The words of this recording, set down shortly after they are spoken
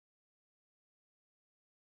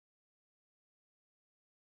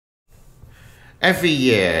Every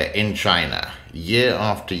year in China, year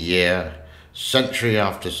after year, century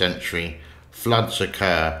after century, floods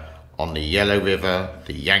occur on the Yellow River,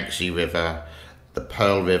 the Yangtze River, the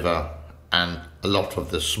Pearl River, and a lot of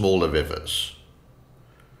the smaller rivers.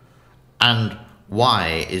 And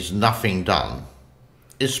why is nothing done,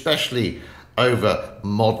 especially over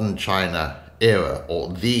modern China era,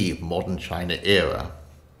 or the modern China era?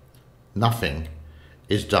 Nothing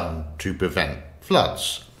is done to prevent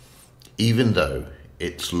floods, even though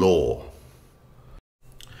it's law.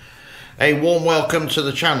 A warm welcome to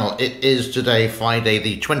the channel. It is today Friday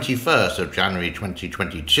the 21st of January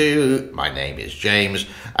 2022. My name is James,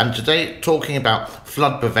 and today talking about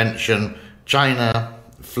flood prevention, China,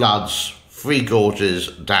 floods, Three Gorges,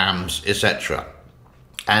 dams, etc.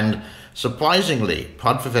 And surprisingly,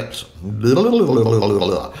 flood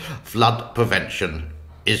prevention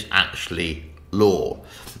is actually law.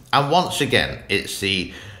 And once again, it's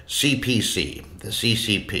the CPC, the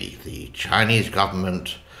CCP, the Chinese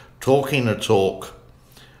government talking the talk,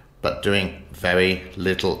 but doing very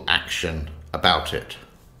little action about it.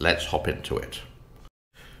 Let's hop into it.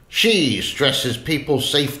 Xi stresses people's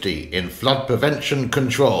safety in flood prevention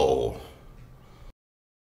control.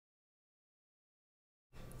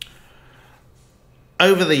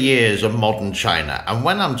 Over the years of modern China, and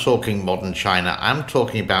when I'm talking modern China, I'm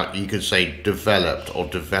talking about, you could say, developed or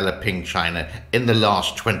developing China in the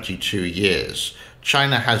last 22 years.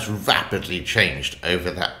 China has rapidly changed over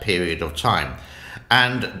that period of time,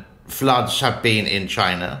 and floods have been in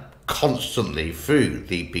China constantly through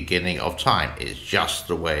the beginning of time. It's just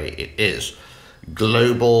the way it is.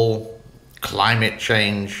 Global climate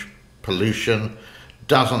change, pollution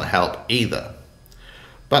doesn't help either.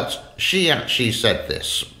 But she actually said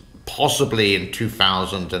this, possibly in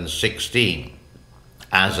 2016,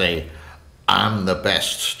 as I'm the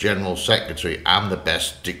best general secretary, I'm the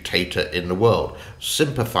best dictator in the world,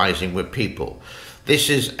 sympathizing with people. This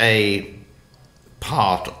is a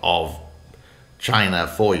part of China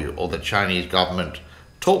for you, or the Chinese government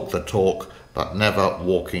talk the talk, but never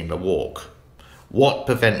walking the walk. What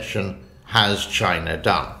prevention has China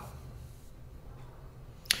done?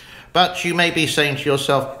 But you may be saying to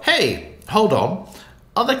yourself, hey, hold on,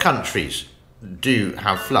 other countries do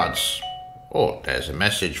have floods. Oh, there's a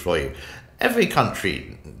message for you. Every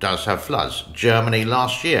country does have floods. Germany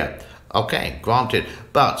last year, okay, granted.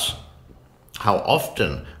 But how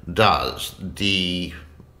often does the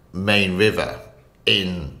main river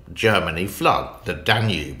in Germany flood? The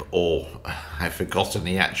Danube, or I've forgotten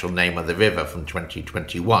the actual name of the river from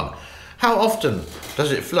 2021. How often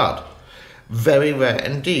does it flood? Very rare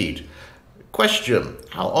indeed. Question,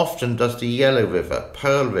 how often does the Yellow River,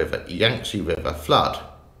 Pearl River, Yangtze River flood?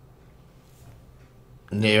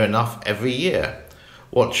 Near enough every year.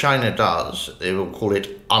 What China does, they will call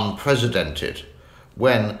it unprecedented,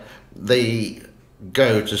 when they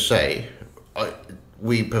go to say,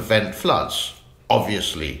 we prevent floods.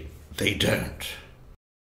 Obviously, they don't.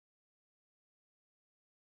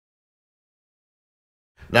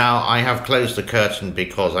 Now, I have closed the curtain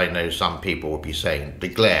because I know some people will be saying, the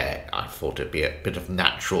glare. I thought it'd be a bit of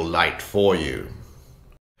natural light for you.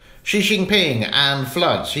 Xi Jinping and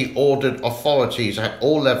floods. He ordered authorities at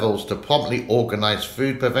all levels to promptly organize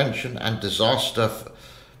food prevention and disaster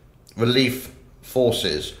relief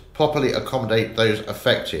forces, properly accommodate those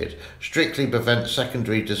affected, strictly prevent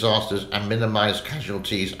secondary disasters, and minimize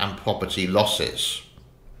casualties and property losses.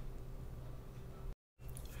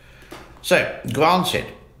 So, granted,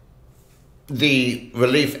 the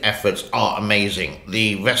relief efforts are amazing.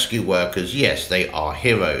 The rescue workers, yes, they are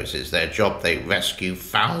heroes. It's their job. They rescue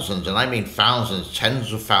thousands, and I mean thousands,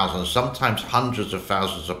 tens of thousands, sometimes hundreds of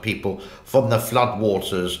thousands of people from the flood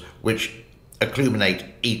waters which accumulate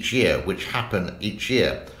each year, which happen each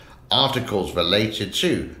year. Articles related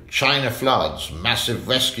to China floods, massive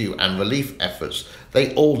rescue and relief efforts,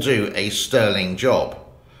 they all do a sterling job.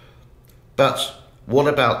 But what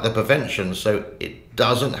about the prevention so it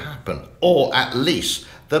doesn't happen? Or at least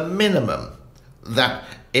the minimum, that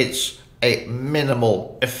it's a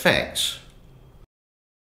minimal effect.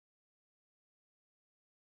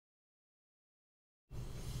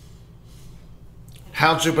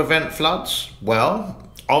 How to prevent floods? Well,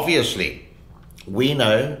 obviously, we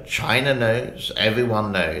know, China knows,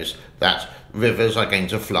 everyone knows that rivers are going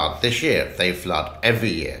to flood this year. They flood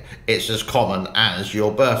every year. It's as common as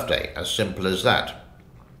your birthday, as simple as that.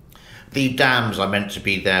 The dams are meant to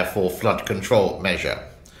be there for flood control measure,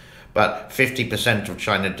 but 50% of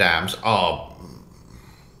China dams are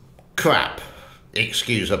crap.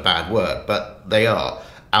 Excuse a bad word, but they are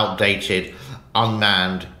outdated,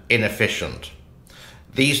 unmanned, inefficient.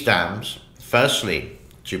 These dams, firstly,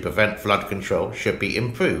 to prevent flood control should be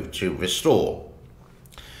improved to restore.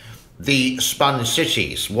 The sponge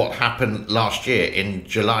cities, what happened last year in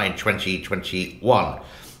July 2021,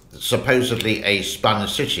 supposedly a sponge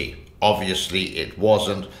city. Obviously it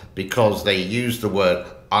wasn't, because they used the word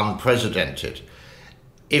unprecedented.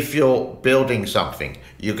 If you're building something,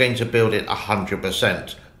 you're going to build it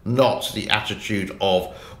 100%, not the attitude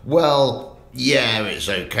of, well, yeah, it's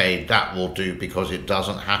okay, that will do because it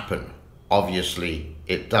doesn't happen. Obviously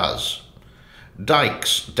it does.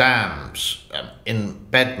 Dikes, dams,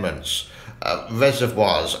 embedments,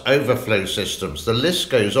 reservoirs, overflow systems, the list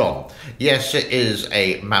goes on. Yes, it is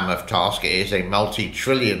a mammoth task, it is a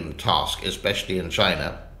multi-trillion task, especially in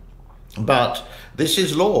China. But this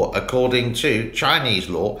is law according to Chinese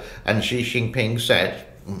law, and Xi Jinping said,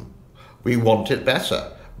 we want it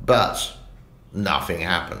better, but nothing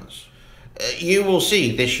happens. You will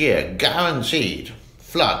see this year, guaranteed,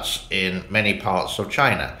 floods in many parts of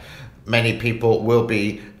China. Many people will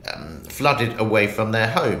be flooded away from their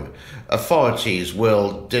home. Authorities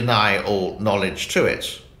will deny all knowledge to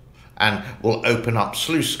it and will open up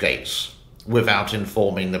sluice gates without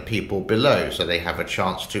informing the people below, so they have a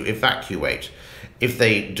chance to evacuate. If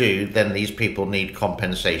they do, then these people need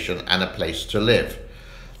compensation and a place to live.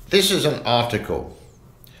 This is an article.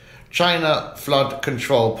 China Flood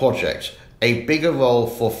Control Project, a bigger role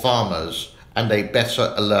for farmers and a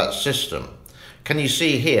better alert system. Can you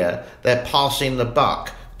see here, they're passing the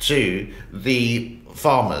buck to the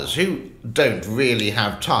farmers who don't really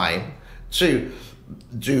have time to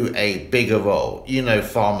do a bigger role. You know,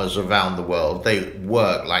 farmers around the world, they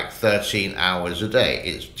work like 13 hours a day.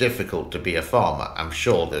 It's difficult to be a farmer. I'm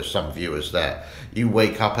sure there's some viewers there. You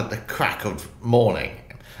wake up at the crack of morning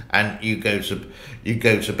and you go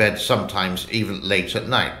to bed sometimes even late at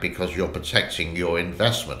night because you're protecting your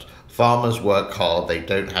investment. Farmers work hard, they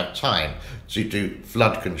don't have time to do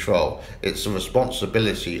flood control. It's the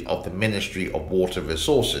responsibility of the Ministry of Water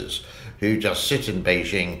Resources, who just sit in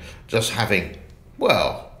Beijing just having,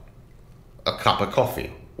 well, a cup of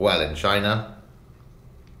coffee. Well, in China,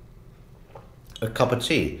 a cup of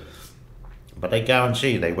tea. But I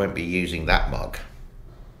guarantee they won't be using that mug.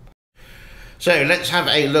 So let's have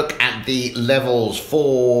a look at the levels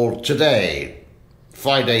for today.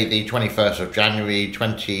 Friday the 21st of January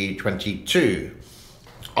 2022.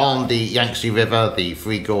 On the Yangtze River, the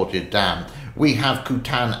Three Gorges Dam, we have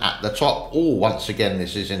Kutan at the top. Oh, once again,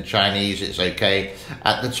 this is in Chinese, it's okay.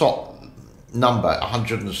 At the top number,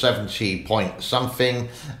 170 point something,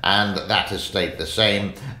 and that has stayed the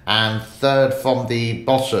same. And third from the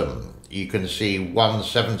bottom, you can see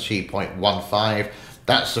 170.15.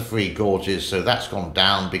 That's the Three Gorges, so that's gone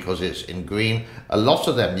down because it's in green. A lot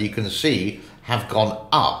of them, you can see, have gone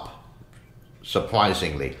up,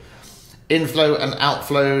 surprisingly. Inflow and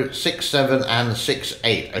outflow 6.7 and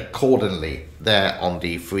 6.8 accordingly there on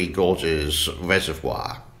the Three Gorges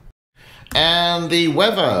reservoir. And the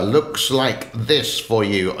weather looks like this for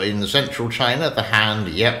you in central China. The hand,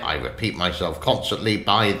 yep, I repeat myself constantly,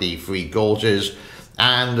 by the Three Gorges.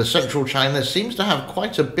 And central China seems to have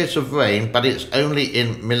quite a bit of rain, but it's only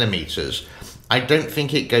in millimeters. I don't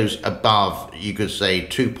think it goes above, you could say,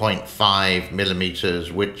 2.5 millimeters,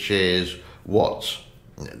 which is what?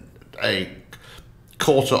 A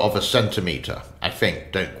quarter of a centimetre, I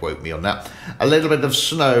think. Don't quote me on that. A little bit of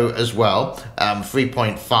snow as well,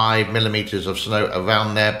 3.5 millimetres of snow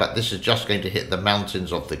around there, but this is just going to hit the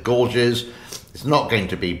mountains of the gorges. It's not going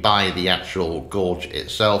to be by the actual gorge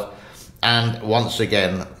itself. And once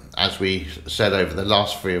again, as we said over the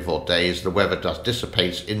last 3 or 4 days, the weather just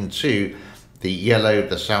dissipates into the yellow,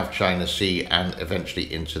 the South China Sea, and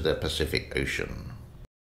eventually into the Pacific Ocean.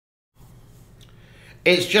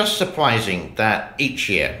 It's just surprising that each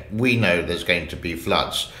year we know there's going to be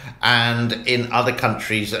floods, and in other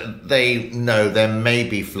countries they know there may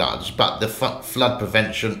be floods, but the flood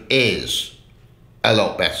prevention is a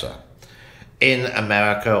lot better. In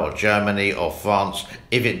America or Germany or France,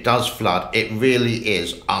 if it does flood, it really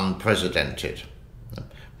is unprecedented.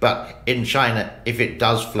 But in China, if it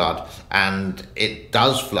does flood, and it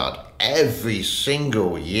does flood every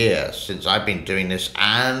single year since I've been doing this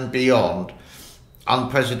and beyond,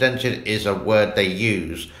 unprecedented is a word they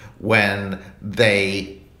use when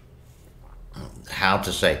they, how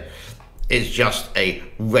to say, it's just a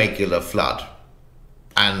regular flood.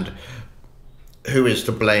 And who is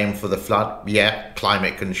to blame for the flood? Yeah,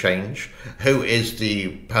 climate can change. Who is the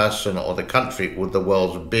person or the country with the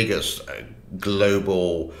world's biggest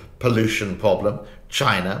global pollution problem?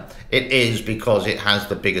 China. It is because it has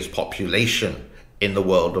the biggest population in the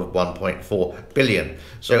world of 1.4 billion.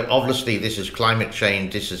 So obviously this is climate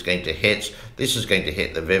change, this is going to hit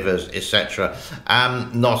the rivers, etc.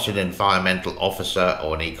 I'm not an environmental officer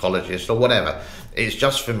or an ecologist or whatever. It's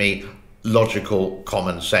just, for me, logical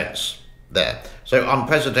common sense there. So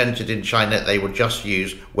unprecedented in China, they will just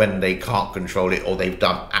use when they can't control it or they've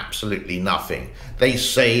done absolutely nothing. They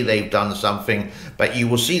say they've done something, but you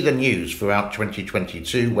will see the news throughout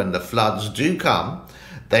 2022 when the floods do come.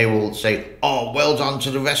 They will say, oh, well done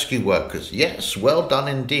to the rescue workers. Yes, well done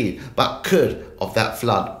indeed. But could of that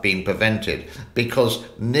flood been prevented? Because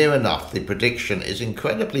near enough, the prediction is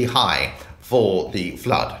incredibly high for the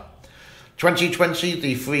flood. 2020,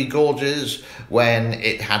 the Three Gorges, when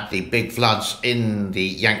it had the big floods in the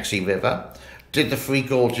Yangtze River. Did the Three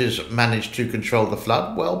Gorges manage to control the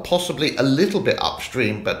flood? Well, possibly a little bit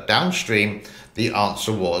upstream, but downstream, the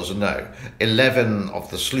answer was no. 11 of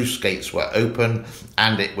the sluice gates were open,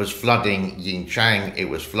 and it was flooding Yinchang, it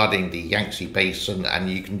was flooding the Yangtze Basin, and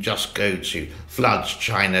you can just go to Floods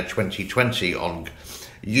China 2020 on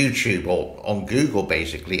YouTube or on Google,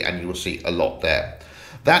 basically, and you will see a lot there.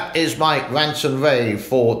 That is my rant and rave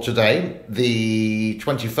for today, the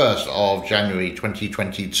 21st of January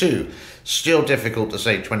 2022. Still difficult to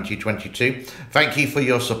say 2022. Thank you for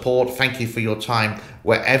your support. Thank you for your time.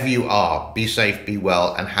 Wherever you are, be safe, be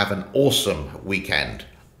well, and have an awesome weekend.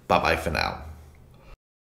 Bye-bye for now.